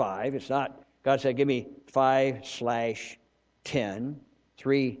 10-5. It's not, God said, give me 5/10,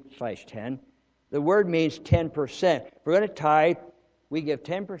 3/10. The word means 10%. If we're going to tithe, we give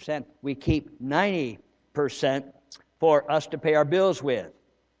 10%. We keep 90% for us to pay our bills with.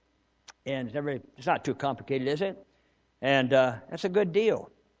 And it's not too complicated, is it? And that's a good deal.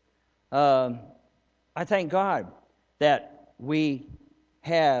 I thank God that we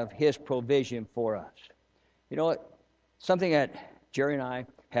have His provision for us. You know what? Something that Jerry and I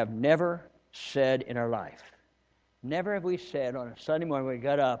have never said in our life. Never have we said on a Sunday morning when we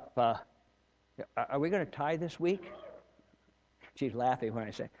got up, are we going to tithe this week? She's laughing when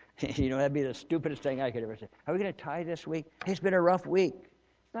I say, you know, that'd be the stupidest thing I could ever say. Are we going to tithe this week? It's been a rough week.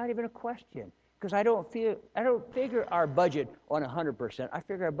 It's not even a question. Because I don't figure our budget on 100%. I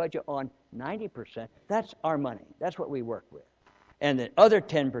figure our budget on 90%. That's our money. That's what we work with. And the other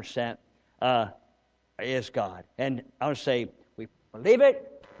 10% is God. And I would say we believe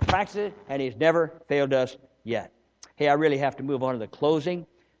it, practice it, and He's never failed us yet. Hey, I really have to move on to the closing.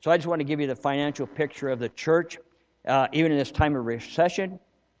 So I just want to give you the financial picture of the church, even in this time of recession.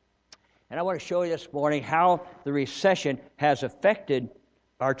 And I want to show you this morning how the recession has affected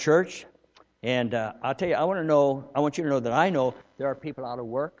our church. And I'll tell you, I want you to know that I know there are people out of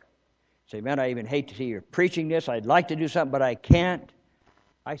work. Say, man, I even hate to see you preaching this. I'd like to do something, but I can't.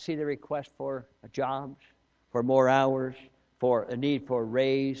 I see the request for jobs, for more hours, for a need for a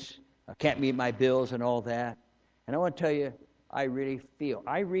raise. I can't meet my bills and all that. And I want to tell you, I really feel.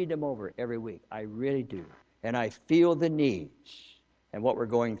 I read them over every week. I really do. And I feel the needs and what we're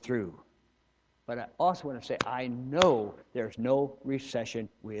going through. But I also want to say, I know there's no recession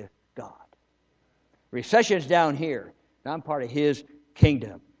with God. Recession's down here. And I'm part of His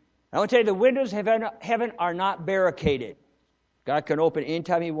kingdom. I want to tell you, the windows of heaven are not barricaded. God can open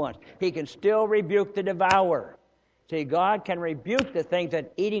anytime He wants. He can still rebuke the devourer. See, God can rebuke the things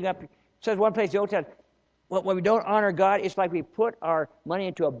that eating up. It says one place in the Old Testament, when we don't honor God, it's like we put our money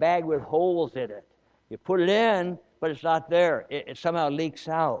into a bag with holes in it. You put it in, but it's not there. It somehow leaks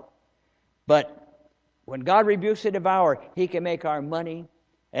out. But when God rebukes the devourer, He can make our money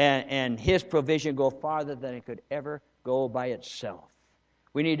and His provision go farther than it could ever go by itself.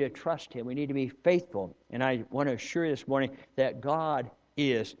 We need to trust Him. We need to be faithful. And I want to assure you this morning that God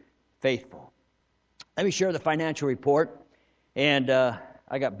is faithful. Let me share the financial report. And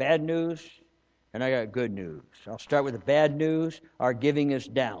I got bad news and I got good news. I'll start with the bad news. Our giving is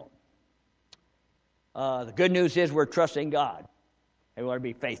down. The good news is we're trusting God. And we want to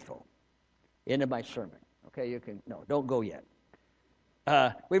be faithful. End of my sermon. Okay, don't go yet.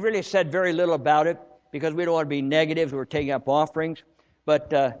 We've really said very little about it because we don't want to be negative. We're taking up offerings. But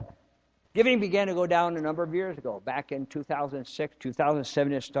giving began to go down a number of years ago. Back in 2006,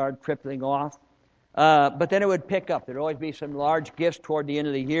 2007, it started crippling off. But then it would pick up. There'd always be some large gifts toward the end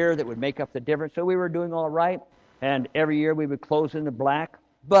of the year that would make up the difference. So we were doing all right. And every year we would close in the black.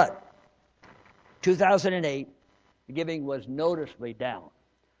 But 2008, the giving was noticeably down.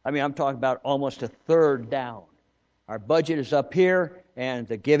 I mean, I'm talking about almost a third down. Our budget is up here, and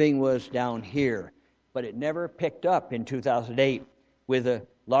the giving was down here. But it never picked up in 2008 with the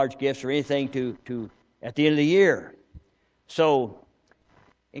large gifts or anything to at the end of the year. So,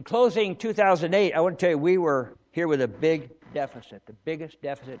 in closing 2008, I want to tell you we were here with a big deficit, the biggest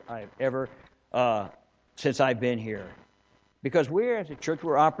deficit I've ever, since I've been here. Because we as a church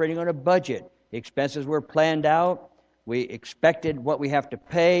were operating on a budget. The expenses were planned out. We expected what we have to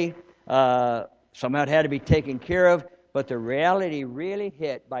pay. Somehow it had to be taken care of. But the reality really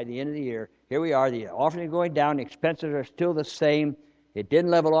hit by the end of the year. Here we are, the offerings are going down, the expenses are still the same. It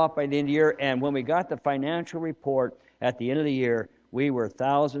didn't level off by the end of the year, and when we got the financial report at the end of the year, we were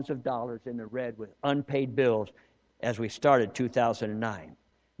thousands of dollars in the red with unpaid bills as we started 2009.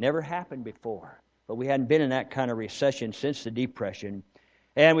 Never happened before, but we hadn't been in that kind of recession since the Depression,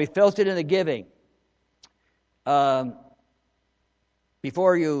 and we felt it in the giving.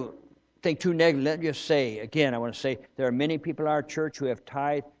 Before you think too negative, let me just say, again, I want to say there are many people in our church who have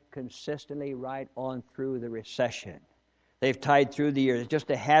tithed consistently right on through the recession. They've tithed through the years. It's just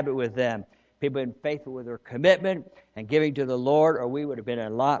a habit with them. People have been faithful with their commitment and giving to the Lord, or we would have been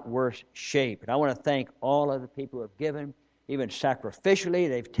in a lot worse shape. And I want to thank all of the people who have given, even sacrificially.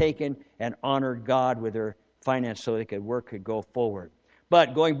 They've taken and honored God with their finance so that work could go forward.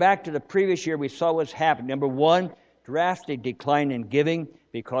 But going back to the previous year, we saw what's happened. Number one, drastic decline in giving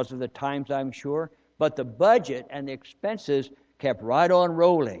because of the times, I'm sure. But the budget and the expenses kept right on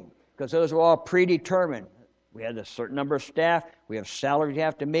rolling because those were all predetermined. We had a certain number of staff. We have salaries you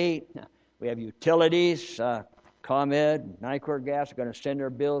have to meet. We have utilities. ComEd, Nicor Gas are going to send their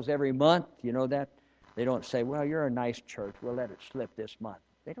bills every month. You know that? They don't say, well, you're a nice church. We'll let it slip this month.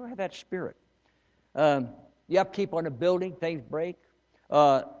 They don't have that spirit. The upkeep on the building, things break.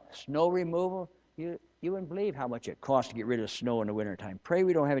 Snow removal. You wouldn't believe how much it costs to get rid of snow in the wintertime. Pray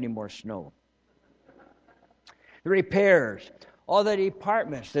we don't have any more snow. The repairs. All the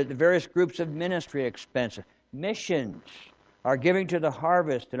departments, the various groups of ministry expenses. Missions. Our giving to the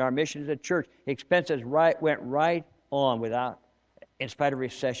harvest and our missions at church. Expenses went right on in spite of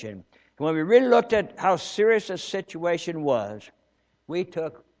recession. And when we really looked at how serious the situation was, we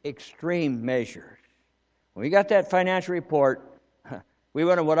took extreme measures. When we got that financial report, we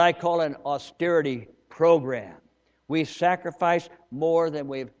went on what I call an austerity program. We sacrificed more than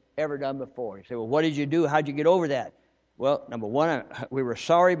we've ever done before. You say, well, what did you do? How'd you get over that? Well, number one, we were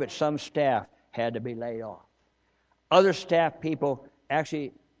sorry, but some staff had to be laid off. Other staff people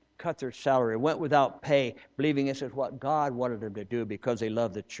actually cut their salary, went without pay, believing this is what God wanted them to do because they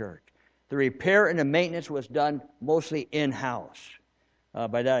loved the church. The repair and the maintenance was done mostly in-house.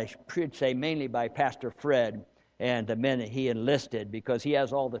 By that, I should say mainly by Pastor Fred and the men that he enlisted, because he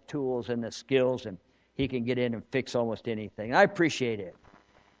has all the tools and the skills, and he can get in and fix almost anything. I appreciate it.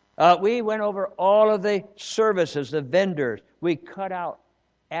 We went over all of the services, the vendors. We cut out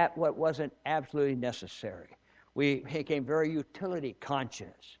at what wasn't absolutely necessary. We became very utility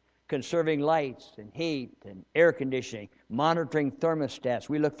conscious, conserving lights and heat and air conditioning, monitoring thermostats.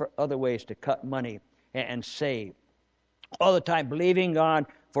 We looked for other ways to cut money and save. All the time believing God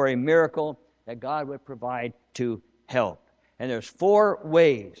for a miracle that God would provide to help. And there's 4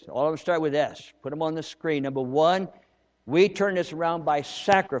 ways. All of them start with S. Put them on the screen. Number 1, we turn this around by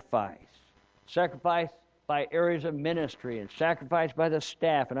sacrifice. Sacrifice by areas of ministry and sacrifice by the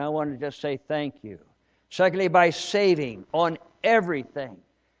staff. And I want to just say thank you. Secondly, by saving on everything.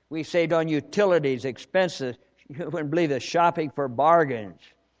 We saved on utilities, expenses. You wouldn't believe it, shopping for bargains.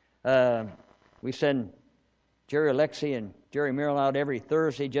 We send Jerry Alexi and Jerry Merrill out every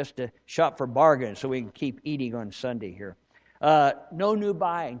Thursday just to shop for bargains so we can keep eating on Sunday here. No new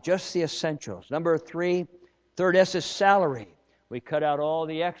buying, just the essentials. Number 3, third S is salary. We cut out all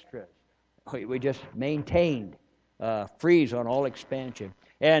the extras. We just maintained freeze on all expansion.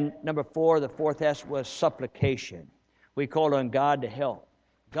 And number 4, the fourth S was supplication. We called on God to help.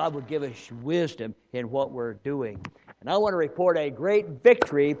 God would give us wisdom in what we're doing. And I want to report a great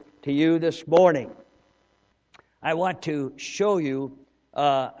victory to you this morning. I want to show you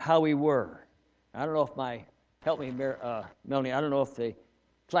how we were. I don't know if help me, Melanie, I don't know if the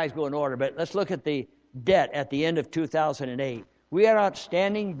slides go in order, but let's look at the debt at the end of 2008. We had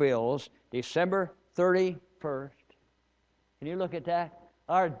outstanding bills December 31st. Can you look at that?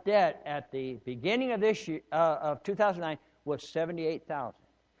 Our debt at the beginning of this year, of 2009, was $78,000.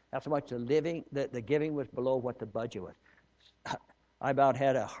 That's how much the giving was below what the budget was. I about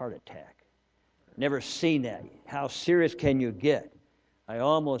had a heart attack. Never seen that. How serious can you get? I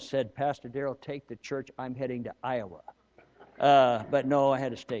almost said, Pastor Darrell, take the church. I'm heading to Iowa. But no, I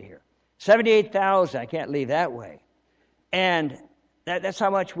had to stay here. $78,000. I can't leave that way. And that's how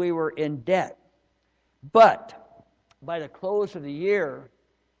much we were in debt. But by the close of the year,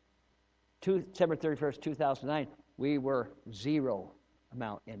 December 31st, 2009, we were zero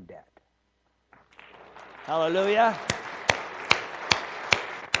amount in debt. Hallelujah.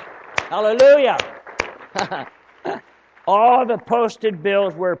 Hallelujah. All the posted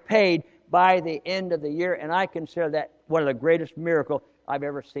bills were paid by the end of the year, and I consider that one of the greatest miracles I've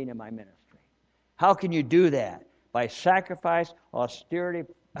ever seen in my ministry. How can you do that? By sacrifice, austerity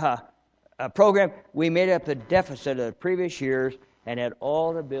program. We made up the deficit of the previous years, and had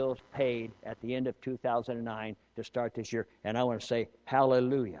all the bills paid at the end of 2009 to start this year. And I want to say,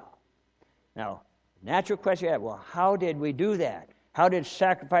 hallelujah. Now, natural question you have, well, how did we do that? How did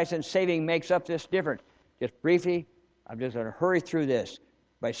sacrifice and saving makes up this difference? Just briefly, I'm just going to hurry through this.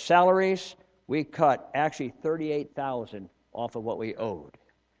 By salaries, we cut actually $38,000 off of what we owed.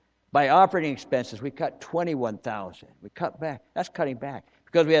 By operating expenses, we cut $21,000. We cut back. That's cutting back.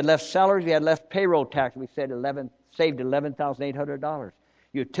 Because we had less salaries, we had less payroll tax. We saved $11,800.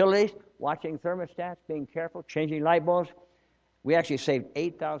 Utilities, watching thermostats, being careful, changing light bulbs, we actually saved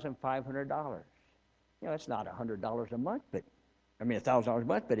 $8,500. It's not $100 a month, $1,000 a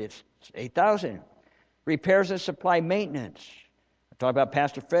month, but it's $8,000. Repairs and supply maintenance. I talked about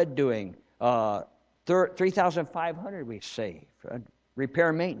Pastor Fred doing $3,500 we saved. Repair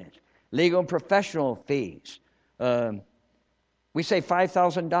and maintenance. Legal and professional fees. We saved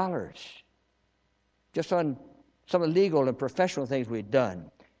 $5,000 just on some of the legal and professional things we'd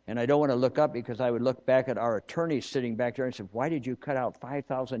done. And I don't want to look up because I would look back at our attorneys sitting back there and say, why did you cut out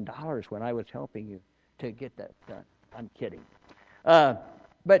 $5,000 when I was helping you to get that done? I'm kidding.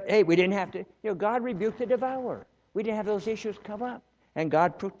 But hey, we didn't have to, God rebuked the devourer. We didn't have those issues come up. And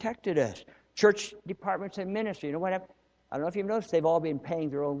God protected us. Church departments and ministry, you know what happened? I don't know if you've noticed, they've all been paying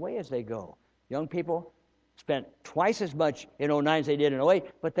their own way as they go. Young people spent twice as much in 2009 as they did in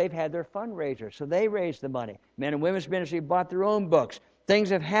 2008, but they've had their fundraisers, so they raised the money. Men and women's ministry bought their own books. Things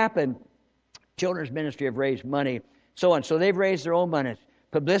have happened. Children's ministry have raised money, so on. So they've raised their own money.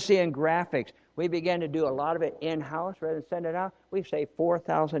 Publicity and graphics. We began to do a lot of it in-house rather than send it out. We've saved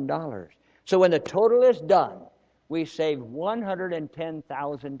 $4,000. So when the total is done, we saved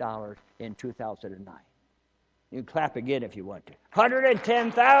 $110,000 in 2009. You can clap again if you want to.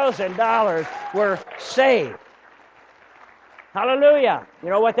 $110,000 were saved. Hallelujah. You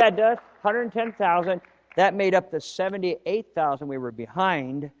know what that does? $110,000. That made up the $78,000 we were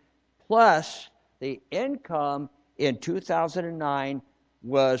behind, plus the income in 2009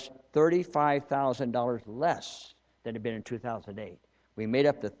 was $35,000 less than it had been in 2008. We made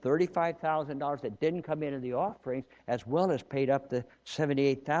up the $35,000 that didn't come into the offerings, as well as paid up the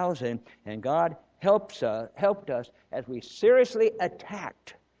 $78,000, and God helped us as we seriously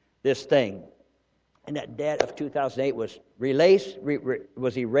attacked this thing. And that debt of 2008 was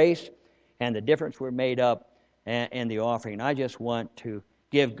erased, and the difference were made up in the offering. And I just want to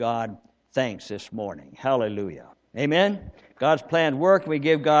give God thanks this morning. Hallelujah. Amen? God's plan worked. We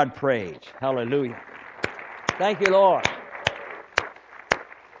give God praise. Hallelujah. Thank you, Lord.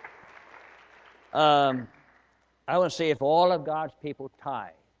 I want to see if all of God's people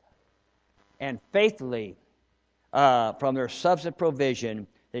tithe and faithfully from their substance provision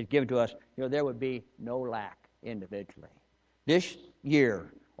they've given to us, there would be no lack individually. This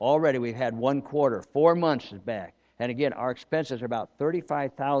year, already we've had 1 quarter, 4 months is back. And again, our expenses are about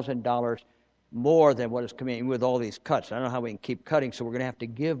 $35,000 more than what is coming in with all these cuts. I don't know how we can keep cutting, so we're going to have to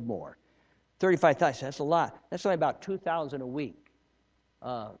give more. $35,000, that's a lot. That's only about $2,000 a week.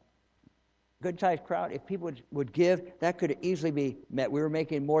 Good-sized crowd, if people would give, that could easily be met. We were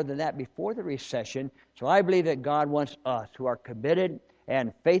making more than that before the recession. So I believe that God wants us who are committed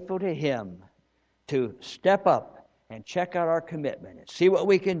and faithful to Him to step up and check out our commitment and see what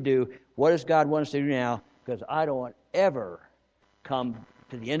we can do. What does God want us to do now? Because I don't want ever come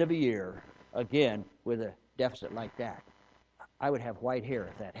to the end of a year again with a deficit like that. I would have white hair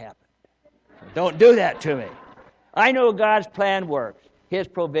if that happened. So don't do that to me. I know God's plan works. His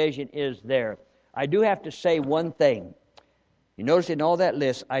provision is there. I do have to say one thing. You notice in all that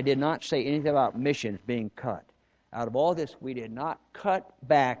list, I did not say anything about missions being cut. Out of all this, we did not cut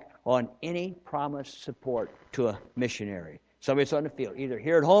back on any promised support to a missionary. Somebody's on the field, either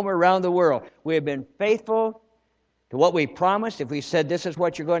here at home or around the world. We have been faithful to what we promised. If we said this is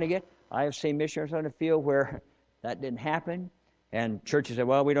what you're going to get, I have seen missionaries on the field where that didn't happen. And churches said,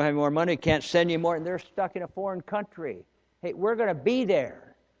 well, we don't have any more money, can't send you more, and they're stuck in a foreign country. Hey, we're going to be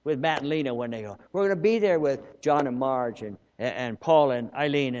there with Matt and Lena when they go. We're going to be there with John and Marge and Paul and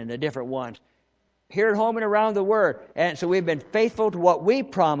Eileen and the different ones here at home and around the world. And so we've been faithful to what we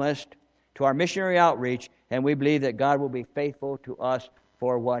promised to our missionary outreach, and we believe that God will be faithful to us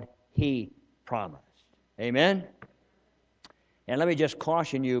for what He promised. Amen? And let me just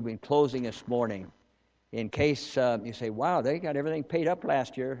caution you in closing this morning, in case you say, wow, they got everything paid up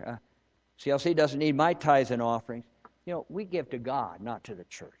last year. CLC doesn't need my tithes and offerings. We give to God, not to the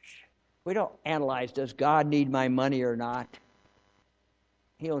church. We don't analyze, does God need my money or not?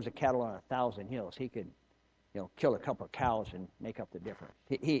 He owns a cattle on 1,000 hills. He could, kill a couple of cows and make up the difference.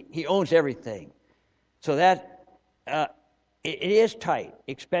 He owns everything. So that, it is tight.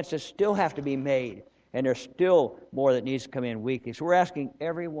 Expenses still have to be made. And there's still more that needs to come in weekly. So we're asking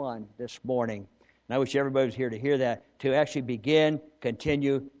everyone this morning, and I wish everybody was here to hear that, to actually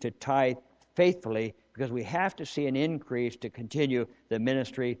continue to tithe faithfully, because we have to see an increase to continue the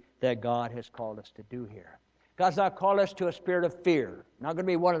ministry that God has called us to do here. God's not called us to a spirit of fear. Not going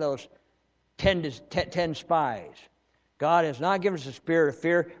to be one of those 10 spies. God has not given us a spirit of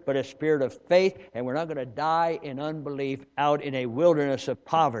fear, but a spirit of faith, and we're not going to die in unbelief out in a wilderness of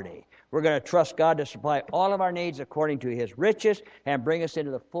poverty. We're going to trust God to supply all of our needs according to His riches and bring us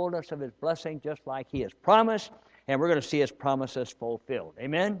into the fullness of His blessing just like He has promised, and we're going to see His promises fulfilled.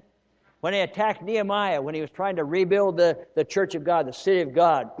 Amen? When they attacked Nehemiah, when he was trying to rebuild the church of God, the city of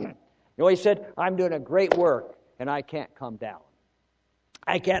God, you know, he said, I'm doing a great work, and I can't come down.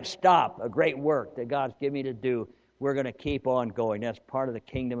 I can't stop a great work that God's given me to do. We're going to keep on going. That's part of the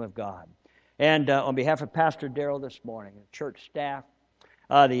kingdom of God. And on behalf of Pastor Darrell this morning, the church staff,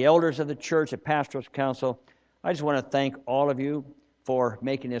 the elders of the church, the pastor's council, I just want to thank all of you for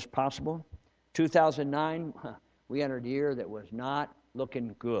making this possible. 2009, we entered a year that was not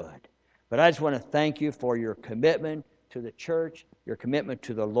looking good. But I just want to thank you for your commitment to the church, your commitment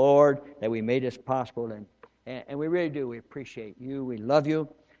to the Lord, that we made this possible. And we really do. We appreciate you. We love you.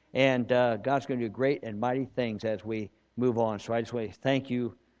 And God's going to do great and mighty things as we move on. So I just want to thank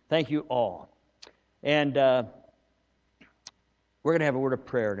you all. And we're going to have a word of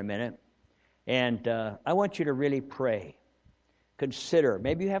prayer in a minute. And I want you to really pray. Consider.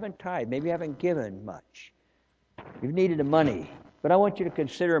 Maybe you haven't tithed. Maybe you haven't given much. You've needed the money. But I want you to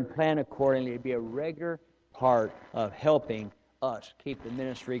consider and plan accordingly to be a regular part of helping us keep the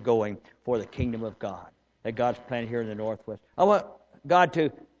ministry going for the kingdom of God that God's planted here in the Northwest. I want God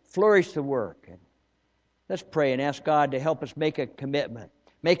to flourish the work. And let's pray and ask God to help us make a commitment,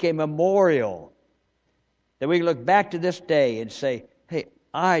 make a memorial, that we can look back to this day and say, hey,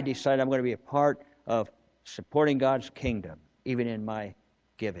 I decided I'm going to be a part of supporting God's kingdom, even in my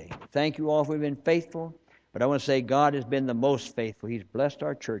giving. Thank you all for being faithful. But I want to say God has been the most faithful. He's blessed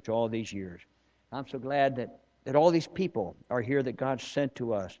our church all these years. I'm so glad that all these people are here that God sent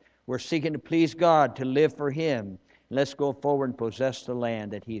to us. We're seeking to please God, to live for Him. Let's go forward and possess the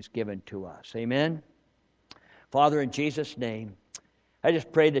land that He's given to us. Amen? Father, in Jesus' name, I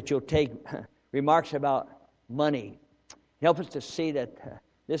just pray that you'll take remarks about money. Help us to see that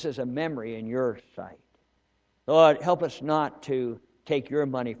this is a memory in your sight. Lord, help us not to take your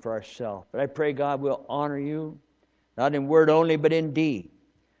money for ourselves. But I pray, God, we'll honor you, not in word only, but in deed.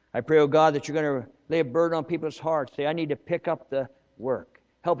 I pray, oh God, that you're going to lay a burden on people's hearts. Say, I need to pick up the work.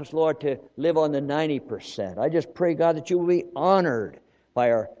 Help us, Lord, to live on the 90%. I just pray, God, that you will be honored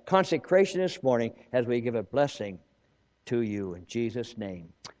by our consecration this morning as we give a blessing to you. In Jesus' name,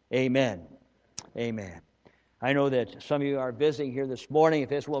 amen. Amen. I know that some of you are visiting here this morning. If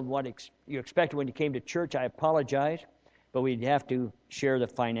this wasn't what you expected when you came to church, I apologize. But we'd have to share the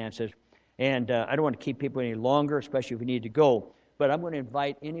finances. And I don't want to keep people any longer, especially if we need to go. But I'm going to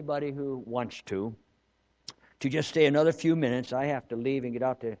invite anybody who wants to just stay another few minutes. I have to leave and get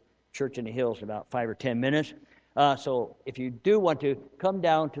out to Church in the Hills in about 5 or 10 minutes. So if you do want to, come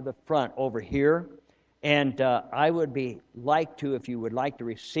down to the front over here. And I would if you would like to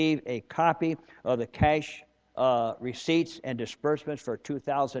receive a copy of the cash receipts and disbursements for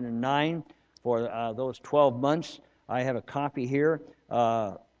 2009 for those 12 months. I have a copy here.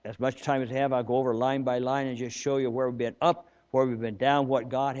 As much time as I have, I'll go over line by line and just show you where we've been up, where we've been down, what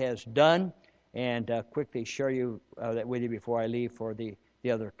God has done, and quickly share you that with you before I leave for the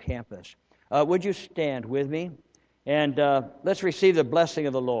other campus. Would you stand with me? And let's receive the blessing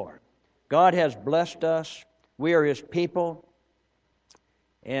of the Lord. God has blessed us. We are His people.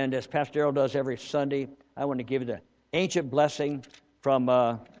 And as Pastor Darrell does every Sunday, I want to give you the ancient blessing from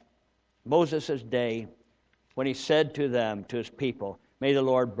Moses' day, when he said to them, to his people, may the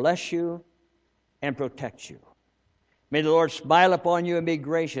Lord bless you and protect you. May the Lord smile upon you and be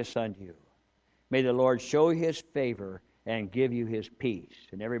gracious unto you. May the Lord show you His favor and give you His peace.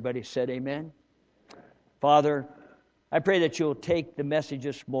 And everybody said amen. Father, I pray that you'll take the message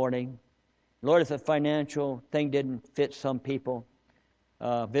this morning. Lord, if the financial thing didn't fit some people,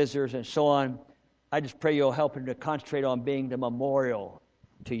 visitors and so on, I just pray you'll help them to concentrate on being the memorial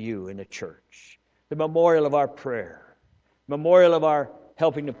to you in the church. The memorial of our prayer, memorial of our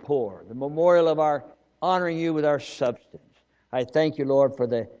helping the poor, the memorial of our honoring you with our substance. I thank you, Lord, for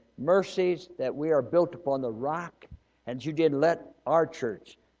the mercies that we are built upon the rock, and you didn't let our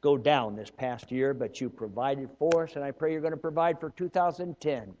church go down this past year, but you provided for us, and I pray you're going to provide for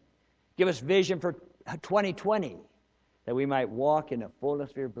 2010. Give us vision for 2020, that we might walk in the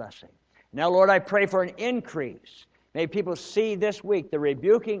fullness of your blessing. Now, Lord, I pray for an increase. May people see this week the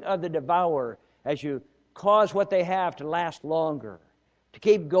rebuking of the devourer, as you cause what they have to last longer, to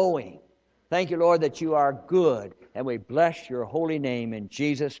keep going. Thank you, Lord, that you are good, and we bless your holy name in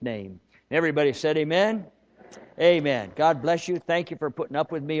Jesus' name. Everybody said amen? Amen. God bless you. Thank you for putting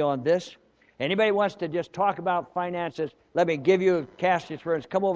up with me on this. Anybody wants to just talk about finances, let me give you a cash transference. Come over.